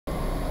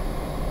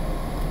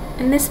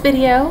In this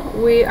video,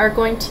 we are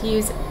going to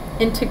use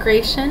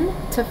integration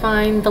to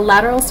find the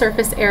lateral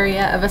surface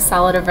area of a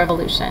solid of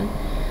revolution.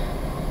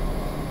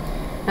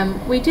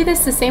 We do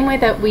this the same way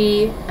that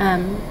we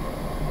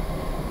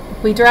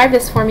derive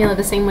this formula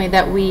the same way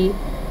that we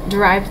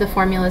derived the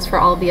formulas for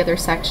all of the other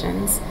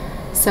sections.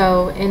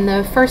 So in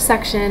the first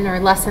section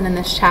or lesson in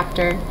this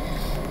chapter,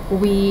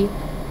 we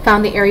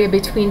found the area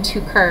between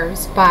two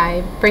curves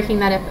by breaking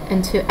that up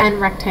into n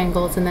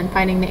rectangles and then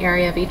finding the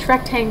area of each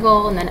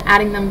rectangle and then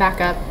adding them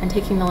back up and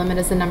taking the limit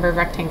as the number of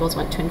rectangles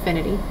went to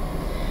infinity.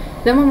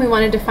 Then when we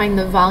wanted to find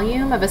the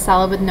volume of a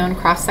solid with known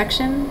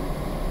cross-sections,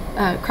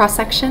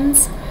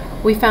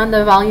 we found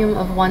the volume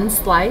of one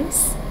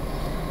slice,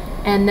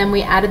 and then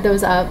we added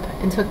those up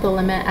and took the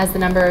limit as the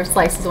number of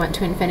slices went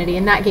to infinity,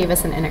 and that gave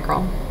us an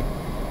integral.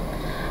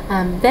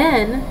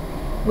 Then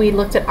we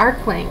looked at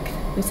arc length.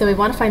 We said we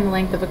want to find the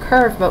length of a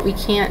curve, but we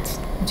can't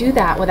do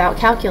that without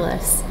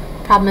calculus.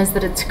 The problem is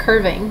that it's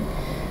curving.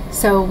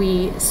 So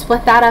we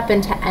split that up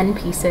into n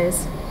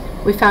pieces.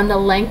 We found the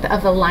length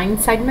of the line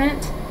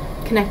segment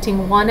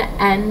connecting one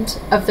end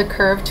of the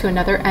curve to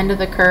another end of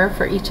the curve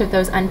for each of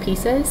those n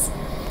pieces.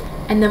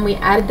 And then we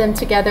added them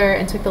together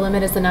and took the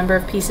limit as the number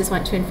of pieces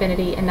went to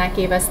infinity, and that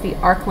gave us the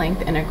arc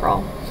length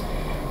integral.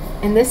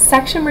 In this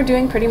section, we're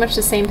doing pretty much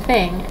the same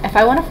thing. If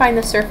I want to find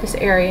the surface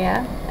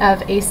area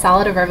of a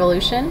solid of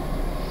revolution,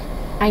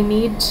 I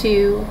need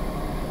to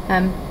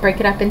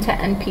break it up into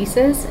n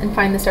pieces and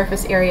find the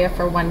surface area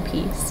for one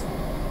piece.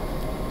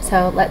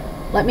 So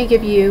let me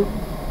give you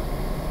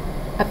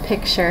a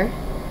picture.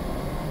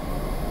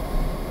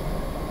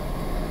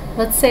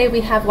 Let's say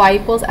we have y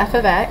equals f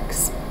of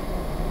x,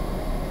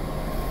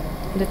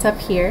 and it's up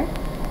here.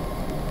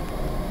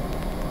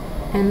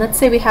 And let's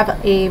say we have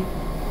a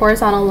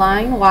horizontal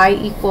line, y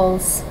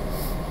equals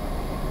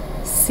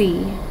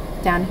c,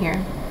 down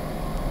here.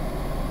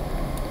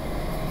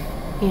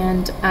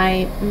 And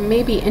I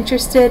may be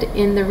interested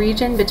in the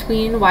region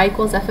between y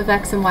equals f of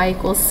x and y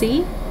equals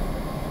c.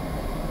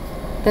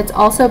 That's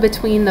also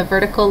between the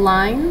vertical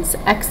lines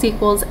x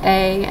equals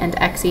a and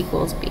x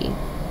equals b.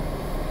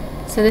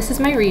 So this is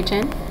my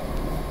region.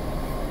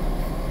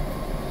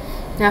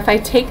 Now if I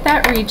take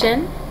that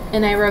region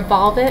and I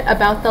revolve it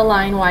about the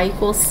line y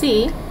equals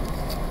c,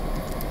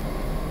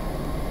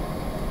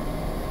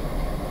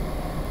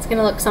 it's going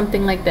to look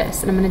something like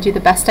this. And I'm going to do the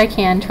best I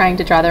can trying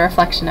to draw the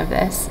reflection of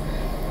this.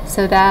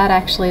 So that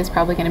actually is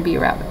probably going to be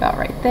about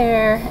right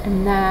there,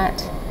 and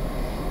that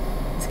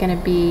is going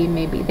to be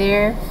maybe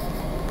there.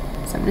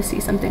 So I'm going to see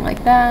something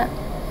like that.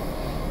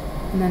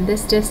 And then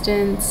this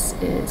distance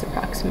is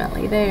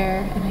approximately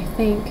there, and I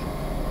think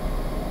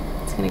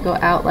it's going to go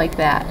out like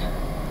that.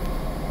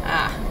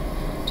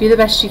 Do the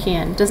best you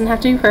can. Doesn't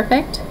have to be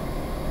perfect.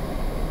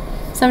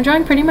 So I'm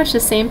drawing pretty much the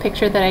same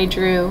picture that I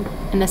drew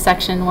in the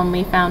section when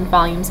we found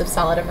volumes of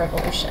solid of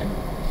revolution.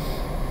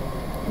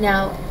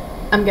 Now,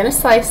 I'm going to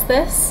slice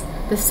this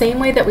the same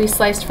way that we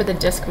sliced for the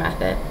disk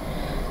method.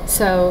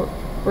 So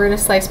we're going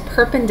to slice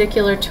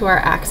perpendicular to our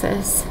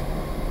axis.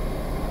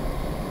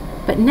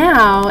 But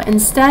now,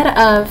 instead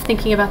of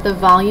thinking about the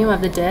volume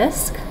of the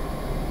disk,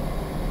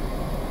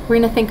 we're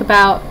going to think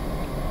about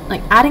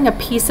like adding a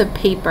piece of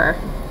paper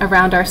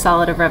around our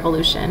solid of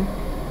revolution.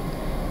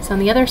 So on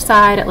the other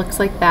side, it looks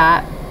like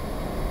that.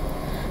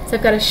 So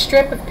I've got a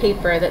strip of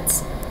paper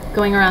that's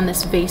going around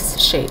this vase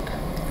shape.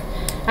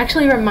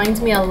 Actually reminds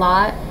me a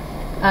lot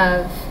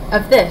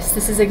of this.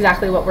 This is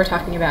exactly what we're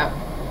talking about.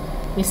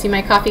 You see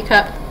my coffee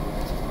cup?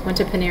 Went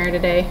to Panera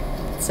today.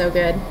 It's so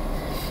good.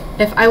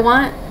 If I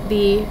want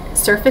the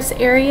surface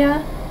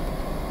area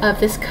of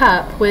this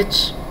cup,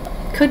 which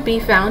could be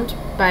found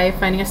by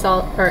finding a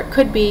solid, or it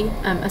could be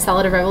a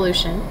solid of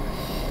revolution,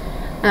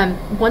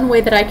 one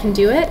way that I can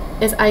do it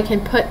is I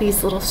can put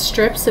these little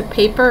strips of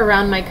paper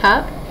around my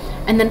cup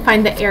and then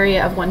find the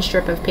area of one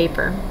strip of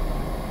paper.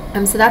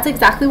 So that's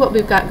exactly what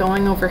we've got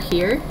going over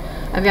here.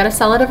 I've got a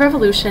solid of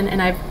revolution,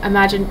 and I've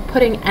imagined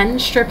putting n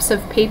strips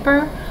of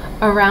paper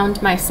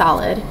around my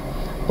solid.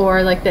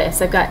 Or like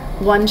this, I've got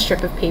one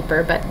strip of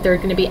paper, but there are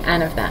going to be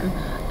n of them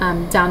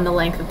down the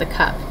length of the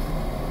cup.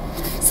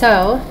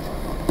 So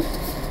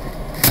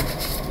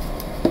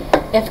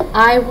if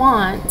I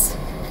want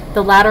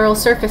the lateral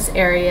surface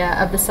area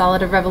of the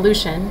solid of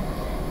revolution,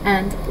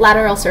 and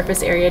lateral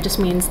surface area just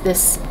means the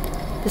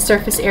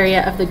surface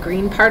area of the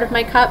green part of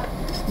my cup,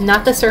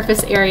 not the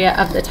surface area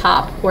of the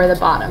top or the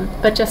bottom,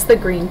 but just the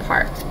green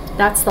part.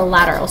 That's the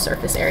lateral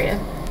surface area.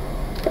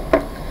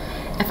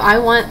 If I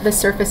want the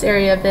surface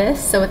area of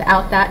this, so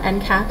without that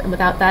end cap and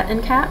without that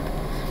end cap,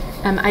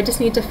 I just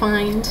need to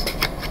find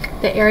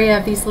the area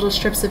of these little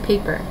strips of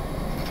paper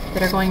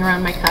that are going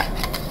around my cup.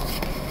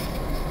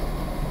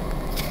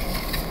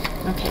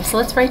 Okay, so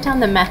let's write down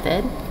the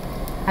method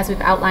as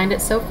we've outlined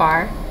it so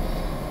far.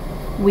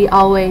 We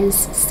always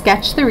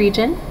sketch the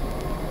region,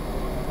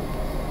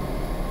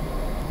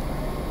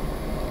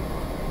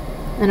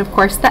 and of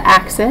course the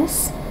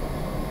axis.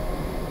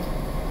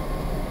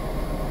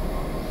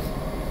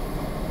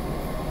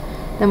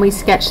 Then we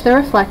sketch the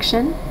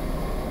reflection,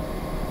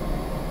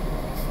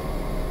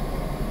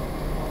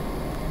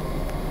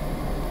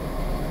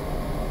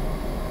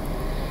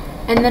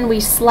 and then we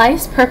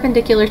slice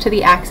perpendicular to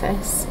the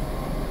axis.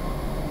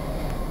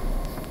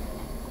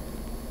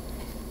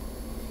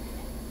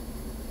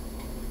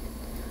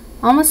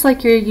 Almost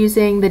like you're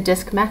using the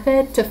disk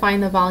method to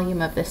find the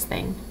volume of this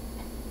thing.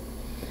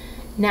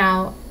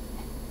 Now,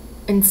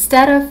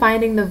 instead of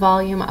finding the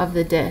volume of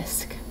the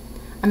disk,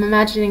 I'm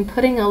imagining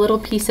putting a little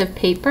piece of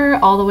paper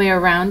all the way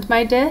around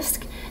my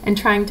disk and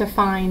trying to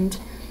find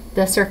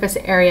the surface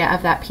area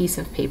of that piece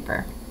of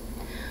paper.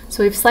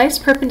 So we've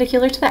sliced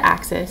perpendicular to the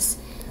axis.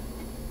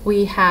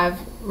 We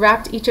have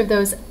wrapped each of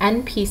those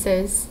end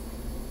pieces,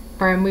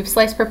 or we've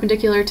sliced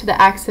perpendicular to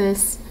the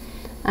axis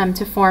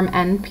to form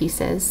end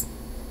pieces.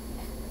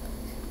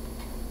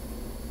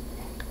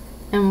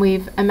 And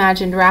we've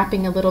imagined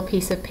wrapping a little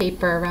piece of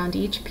paper around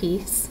each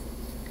piece.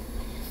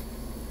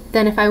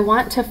 Then if I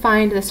want to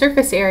find the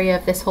surface area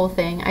of this whole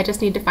thing, I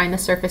just need to find the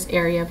surface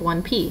area of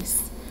one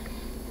piece.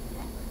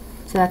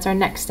 So that's our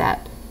next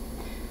step.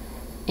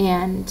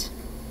 And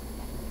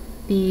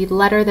the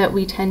letter that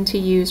we tend to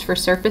use for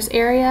surface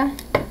area,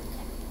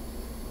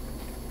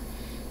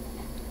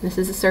 this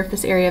is the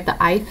surface area of the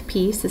ith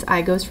piece, as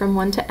I goes from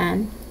 1 to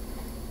n,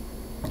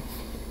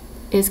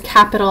 is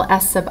capital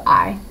S sub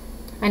I.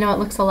 I know it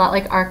looks a lot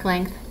like arc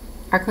length.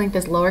 Arc length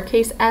is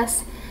lowercase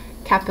s.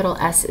 Capital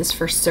S is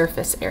for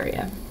surface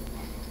area.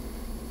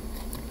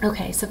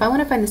 Okay, so if I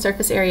want to find the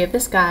surface area of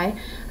this guy,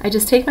 I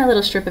just take my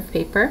little strip of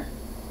paper,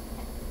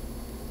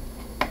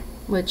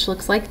 which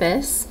looks like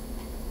this,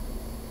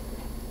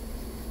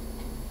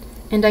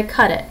 and I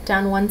cut it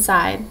down one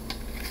side.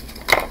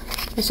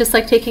 It's just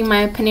like taking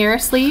my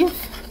Panera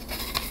sleeve,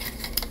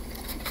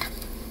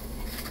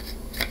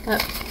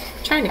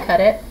 trying to cut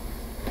it.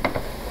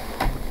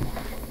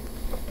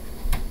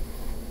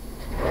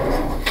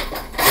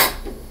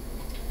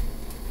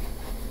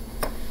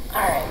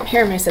 Alright,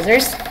 here are my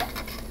scissors.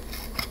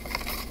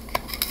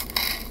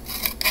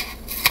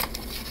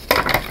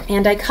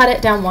 And I cut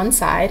it down one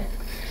side,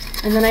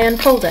 and then I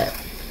unfold it.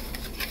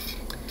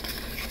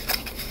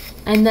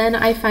 And then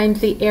I find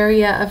the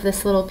area of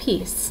this little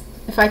piece.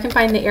 If I can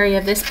find the area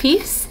of this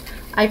piece,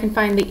 I can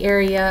find the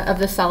area of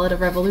the solid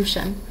of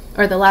revolution,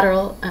 or the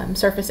lateral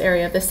surface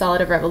area of this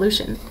solid of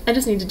revolution. I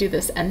just need to do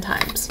this n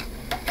times.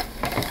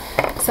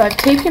 So I've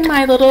taken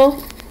my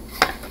little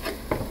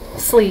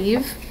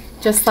sleeve,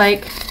 just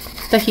like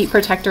the heat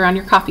protector on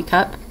your coffee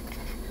cup,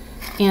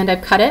 and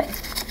I've cut it,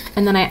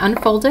 and then I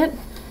unfold it,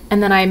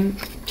 and then I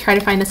try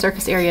to find the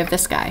surface area of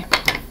this guy.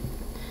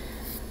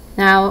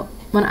 Now,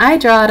 when I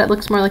draw it, it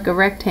looks more like a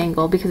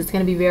rectangle because it's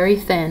going to be very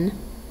thin.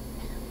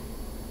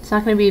 It's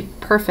not going to be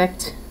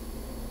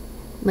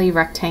perfectly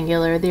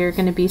rectangular. There's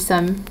going to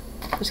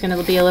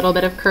be a little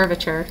bit of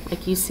curvature,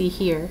 like you see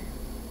here.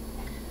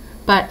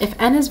 But if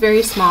n is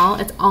very small,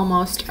 it's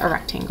almost a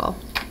rectangle.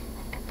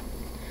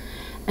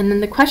 And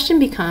then the question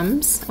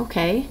becomes,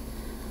 okay,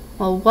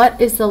 well, what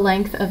is the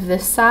length of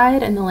this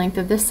side and the length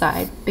of this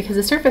side? Because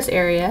the surface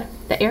area,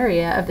 the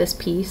area of this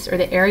piece, or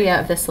the area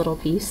of this little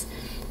piece,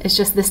 is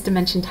just this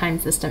dimension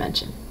times this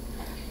dimension.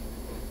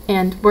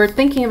 And we're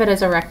thinking of it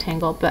as a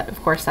rectangle, but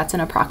of course that's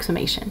an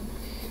approximation.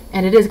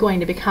 And it is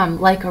going to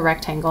become like a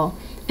rectangle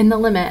in the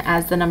limit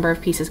as the number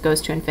of pieces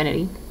goes to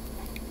infinity.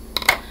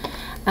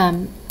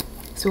 So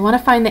we want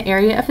to find the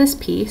area of this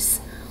piece.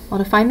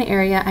 Well, to find the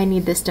area, I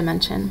need this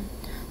dimension.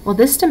 Well,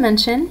 this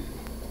dimension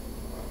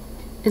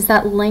is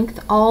that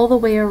length all the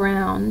way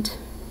around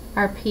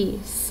our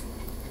piece.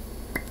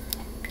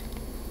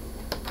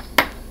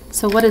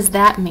 So what does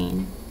that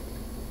mean?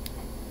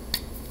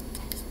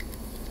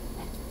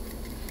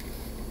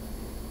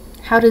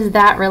 How does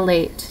that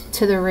relate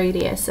to the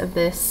radius of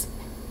this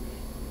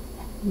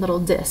little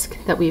disc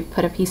that we've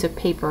put a piece of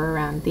paper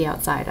around the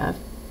outside of?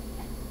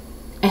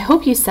 I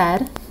hope you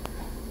said,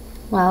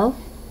 well,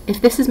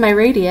 if this is my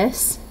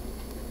radius,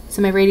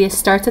 so my radius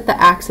starts at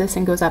the axis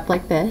and goes up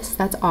like this,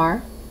 that's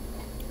r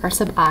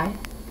sub I.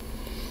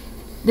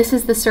 This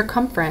is the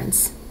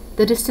circumference.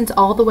 The distance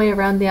all the way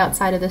around the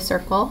outside of the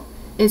circle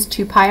is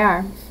 2 pi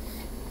r.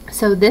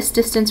 So this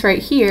distance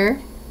right here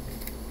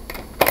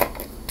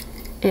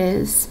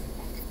is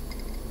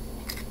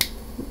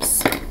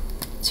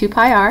 2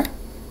 pi r.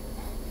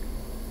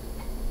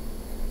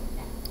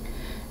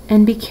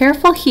 And be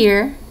careful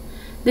here,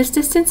 this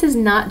distance is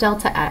not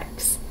delta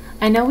x.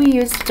 I know we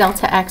used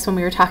delta x when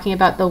we were talking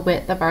about the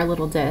width of our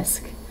little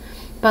disk.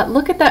 But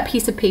look at that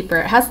piece of paper.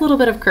 It has a little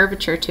bit of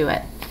curvature to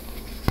it.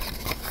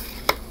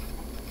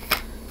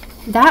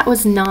 That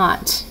was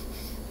not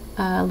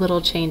a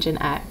little change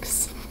in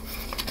x.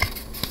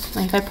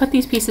 Like if I put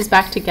these pieces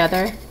back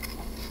together,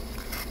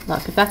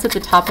 look, if that's at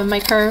the top of my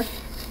curve,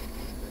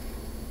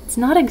 it's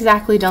not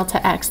exactly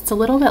delta x. It's a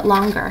little bit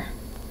longer.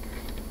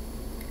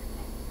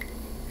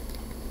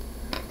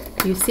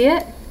 Do you see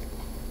it?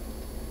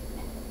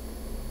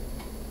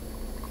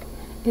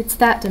 It's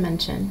that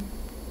dimension.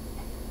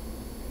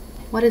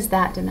 What is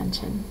that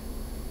dimension?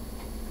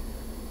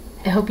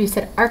 I hope you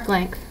said arc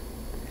length.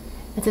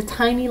 It's a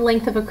tiny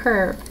length of a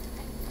curve.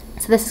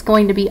 So this is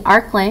going to be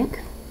arc length.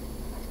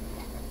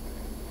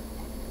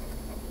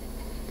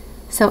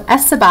 So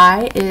S sub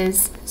I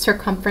is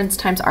circumference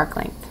times arc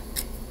length.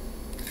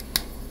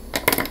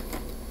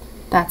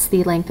 That's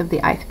the length of the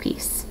ith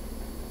piece,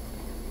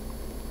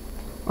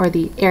 or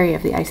the area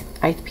of the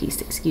ith piece,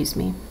 excuse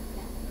me.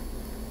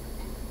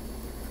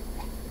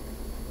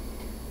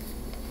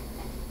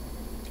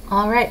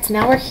 All right, so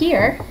now we're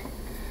here.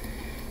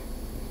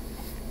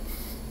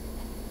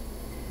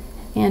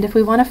 And if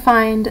we want to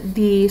find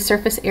the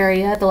surface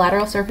area, the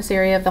lateral surface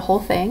area of the whole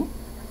thing,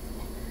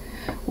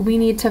 we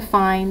need to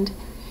find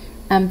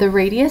the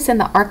radius and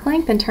the arc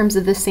length in terms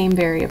of the same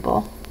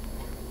variable.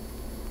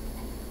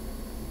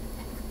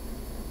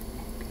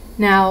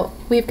 Now,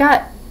 we've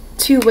got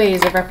two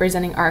ways of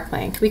representing arc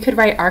length. We could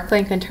write arc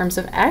length in terms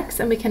of x,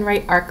 and we can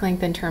write arc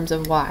length in terms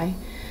of y.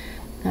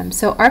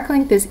 So arc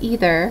length is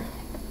either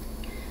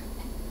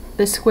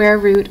the square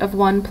root of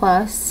 1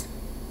 plus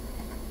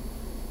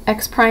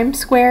x prime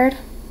squared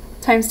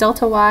times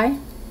delta y,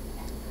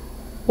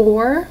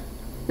 or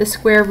the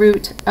square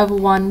root of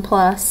 1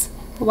 plus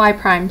y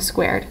prime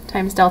squared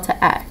times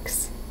delta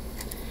x.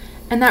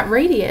 And that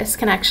radius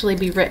can actually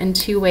be written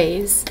two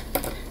ways.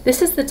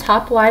 This is the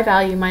top y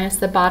value minus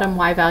the bottom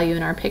y value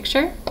in our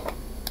picture.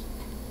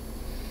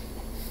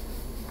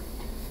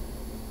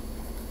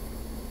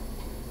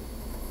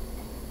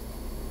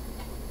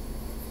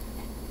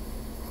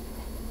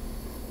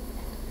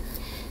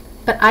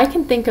 But I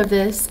can think of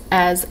this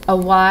as a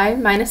y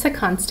minus a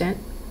constant.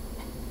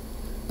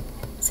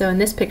 So in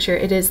this picture,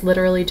 it is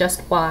literally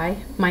just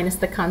y minus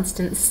the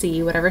constant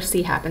c, whatever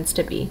c happens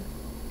to be.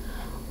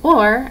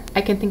 Or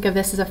I can think of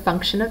this as a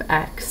function of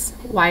x.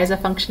 Y is a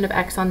function of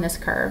x on this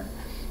curve,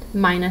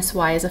 minus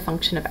y is a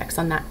function of x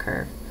on that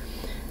curve.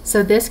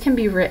 So this can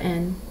be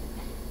written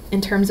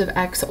in terms of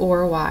x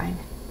or y.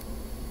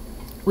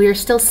 We are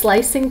still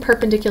slicing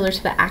perpendicular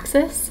to the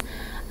axis,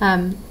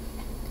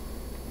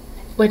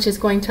 which is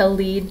going to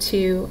lead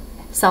to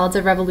solids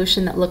of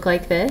revolution that look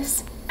like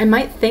this. I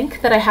might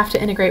think that I have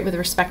to integrate with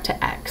respect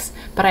to x,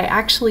 but I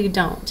actually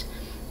don't.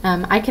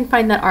 I can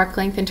find that arc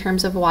length in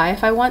terms of y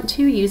if I want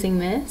to using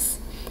this,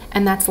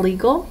 and that's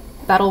legal.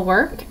 That'll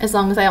work as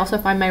long as I also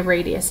find my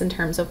radius in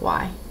terms of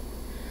y.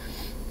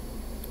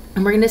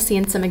 And we're going to see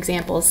in some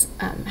examples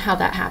how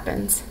that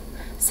happens.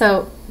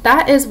 So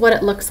that is what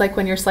it looks like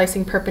when you're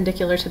slicing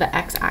perpendicular to the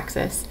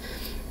x-axis.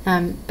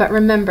 But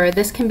remember,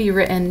 this can be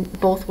written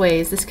both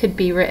ways. This could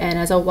be written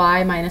as a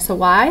y minus a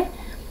y,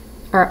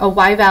 or a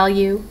y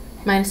value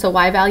minus a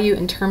y value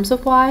in terms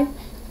of y,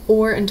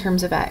 or in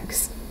terms of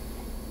x.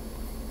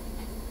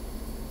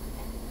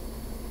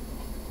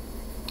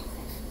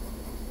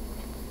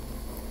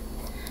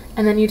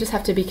 And then you just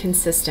have to be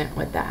consistent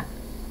with that.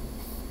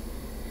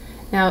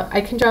 Now, I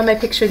can draw my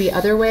picture the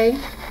other way.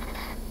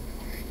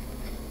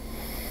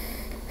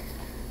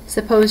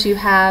 Suppose you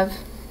have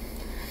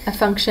a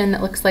function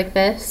that looks like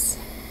this.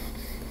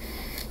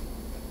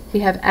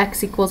 We have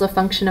x equals a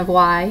function of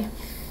y,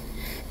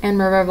 and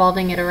we're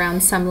revolving it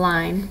around some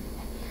line.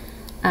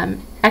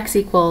 X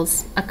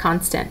equals a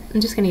constant. I'm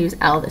just going to use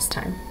L this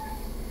time.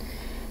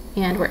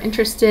 And we're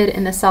interested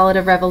in the solid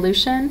of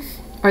revolution,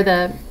 or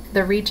the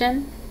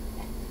region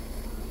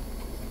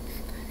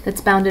that's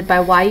bounded by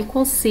y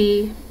equals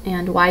c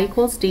and y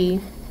equals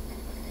d,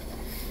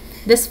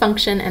 this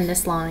function and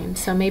this line.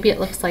 So maybe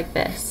it looks like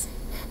this.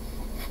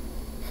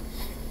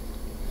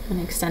 I'm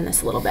going to extend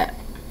this a little bit.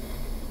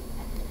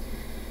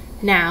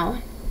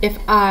 Now, if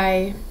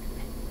I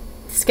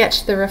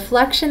sketch the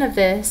reflection of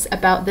this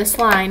about this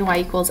line, y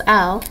equals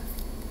L,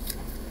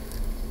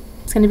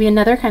 it's going to be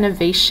another kind of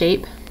vase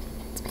shape.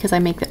 It's because I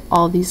make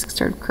all of these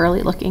sort of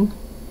curly looking,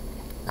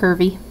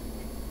 curvy.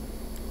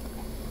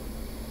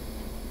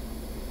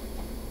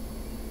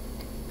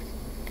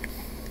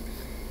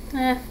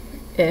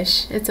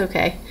 Ish, it's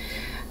okay.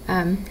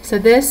 So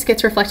this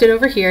gets reflected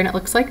over here and it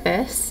looks like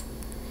this.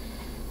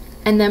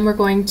 And then we're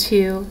going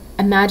to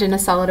imagine a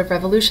solid of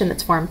revolution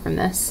that's formed from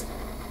this.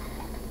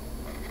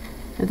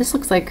 Now this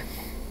looks like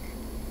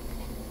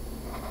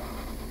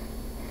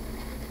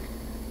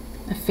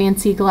a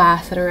fancy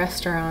glass at a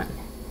restaurant.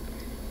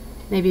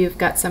 Maybe you've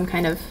got some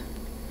kind of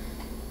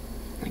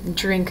like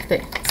drink,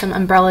 some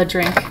umbrella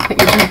drink that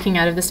you're drinking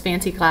out of this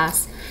fancy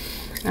glass.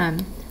 So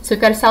we've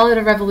got a solid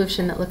of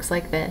revolution that looks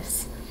like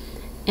this.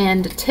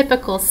 And a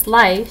typical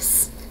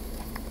slice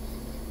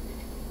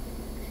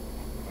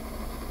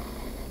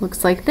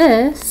looks like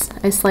this.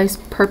 I slice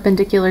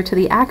perpendicular to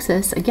the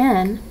axis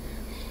again,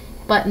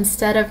 but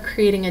instead of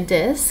creating a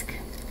disc,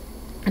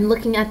 I'm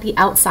looking at the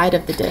outside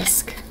of the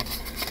disc.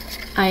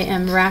 I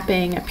am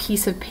wrapping a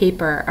piece of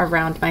paper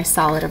around my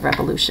solid of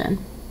revolution.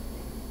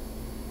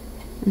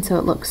 And so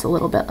it looks a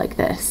little bit like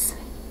this.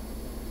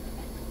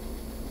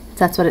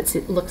 That's what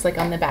it looks like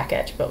on the back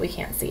edge, but we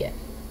can't see it.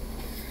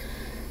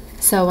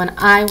 So when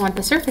I want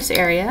the surface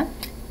area,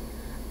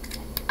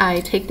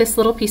 I take this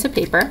little piece of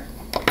paper,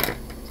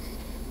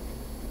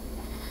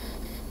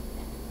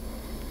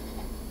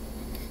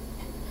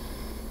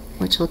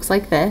 which looks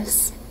like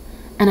this,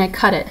 and I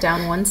cut it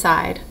down one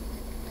side.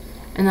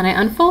 And then I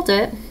unfold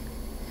it,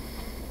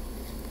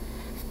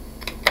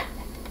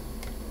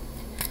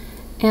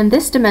 and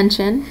this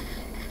dimension,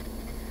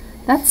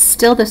 that's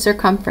still the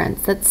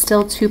circumference. That's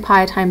still 2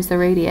 pi times the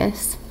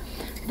radius.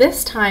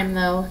 This time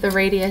though, the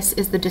radius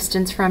is the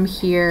distance from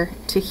here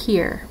to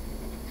here.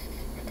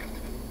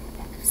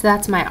 So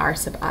that's my r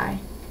sub I.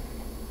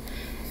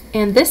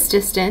 And this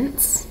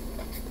distance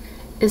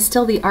is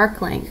still the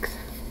arc length.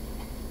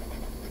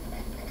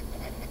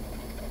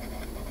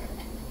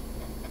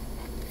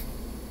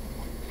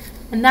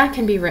 And that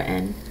can be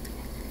written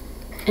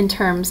in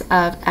terms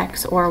of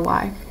x or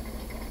y.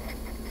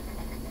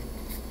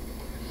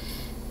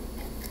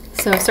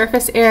 So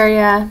surface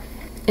area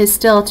is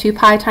still 2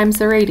 pi times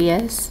the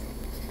radius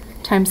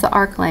times the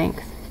arc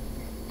length.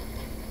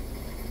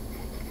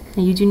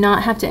 And you do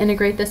not have to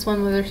integrate this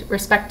one with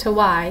respect to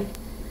y,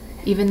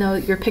 even though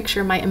your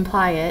picture might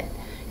imply it.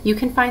 You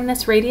can find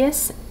this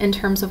radius in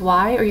terms of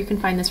y, or you can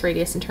find this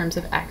radius in terms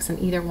of x, and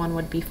either one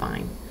would be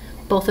fine.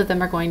 Both of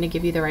them are going to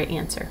give you the right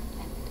answer.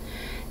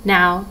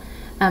 Now,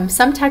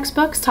 some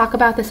textbooks talk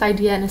about this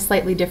idea in a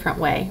slightly different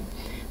way.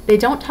 They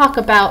don't talk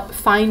about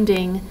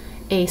finding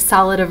a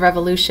solid of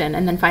revolution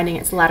and then finding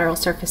its lateral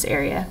surface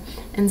area.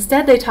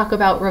 Instead, they talk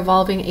about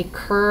revolving a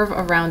curve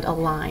around a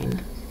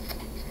line.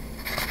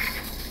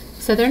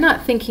 So they're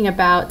not thinking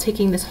about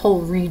taking this whole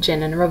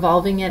region and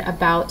revolving it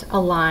about a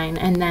line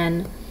and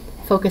then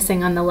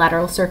focusing on the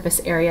lateral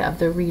surface area of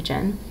the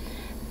region.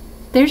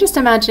 They're just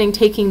imagining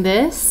taking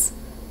this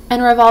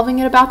and revolving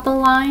it about the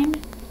line.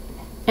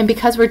 And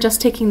because we're just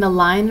taking the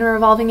line and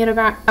revolving it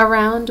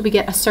around, we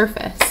get a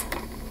surface.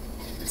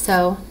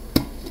 So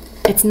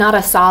it's not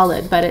a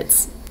solid, but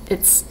it's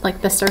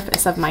like the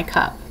surface of my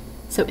cup.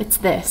 So it's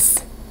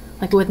this,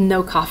 like with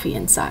no coffee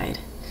inside.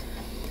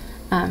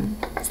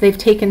 So they've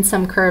taken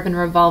some curve and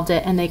revolved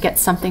it, and they get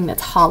something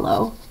that's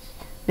hollow.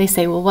 They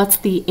say, well, what's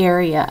the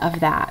area of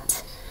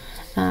that?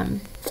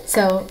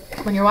 So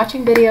when you're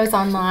watching videos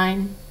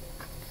online,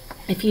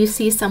 if you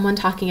see someone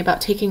talking about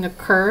taking a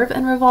curve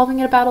and revolving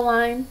it about a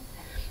line,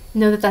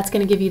 know that that's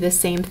going to give you the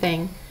same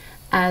thing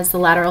as the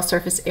lateral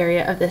surface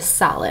area of this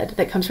solid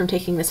that comes from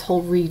taking this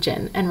whole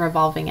region and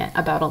revolving it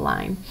about a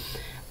line.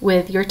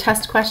 With your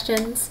test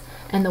questions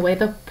and the way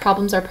the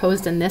problems are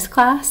posed in this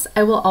class,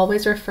 I will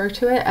always refer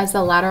to it as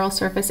the lateral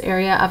surface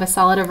area of a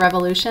solid of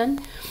revolution.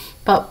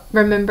 But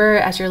remember,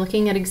 as you're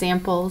looking at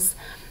examples,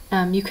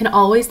 you can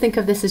always think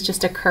of this as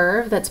just a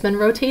curve that's been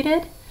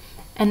rotated.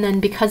 And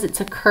then because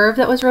it's a curve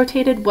that was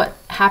rotated, what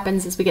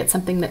happens is we get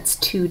something that's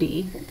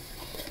 2D.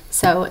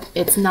 So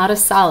it's not a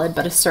solid,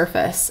 but a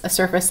surface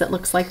that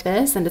looks like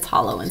this, and it's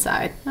hollow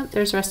inside. Oh,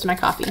 there's the rest of my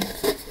coffee.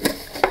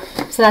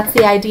 So that's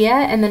the idea.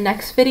 In the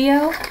next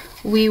video,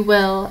 we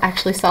will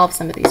actually solve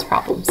some of these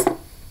problems.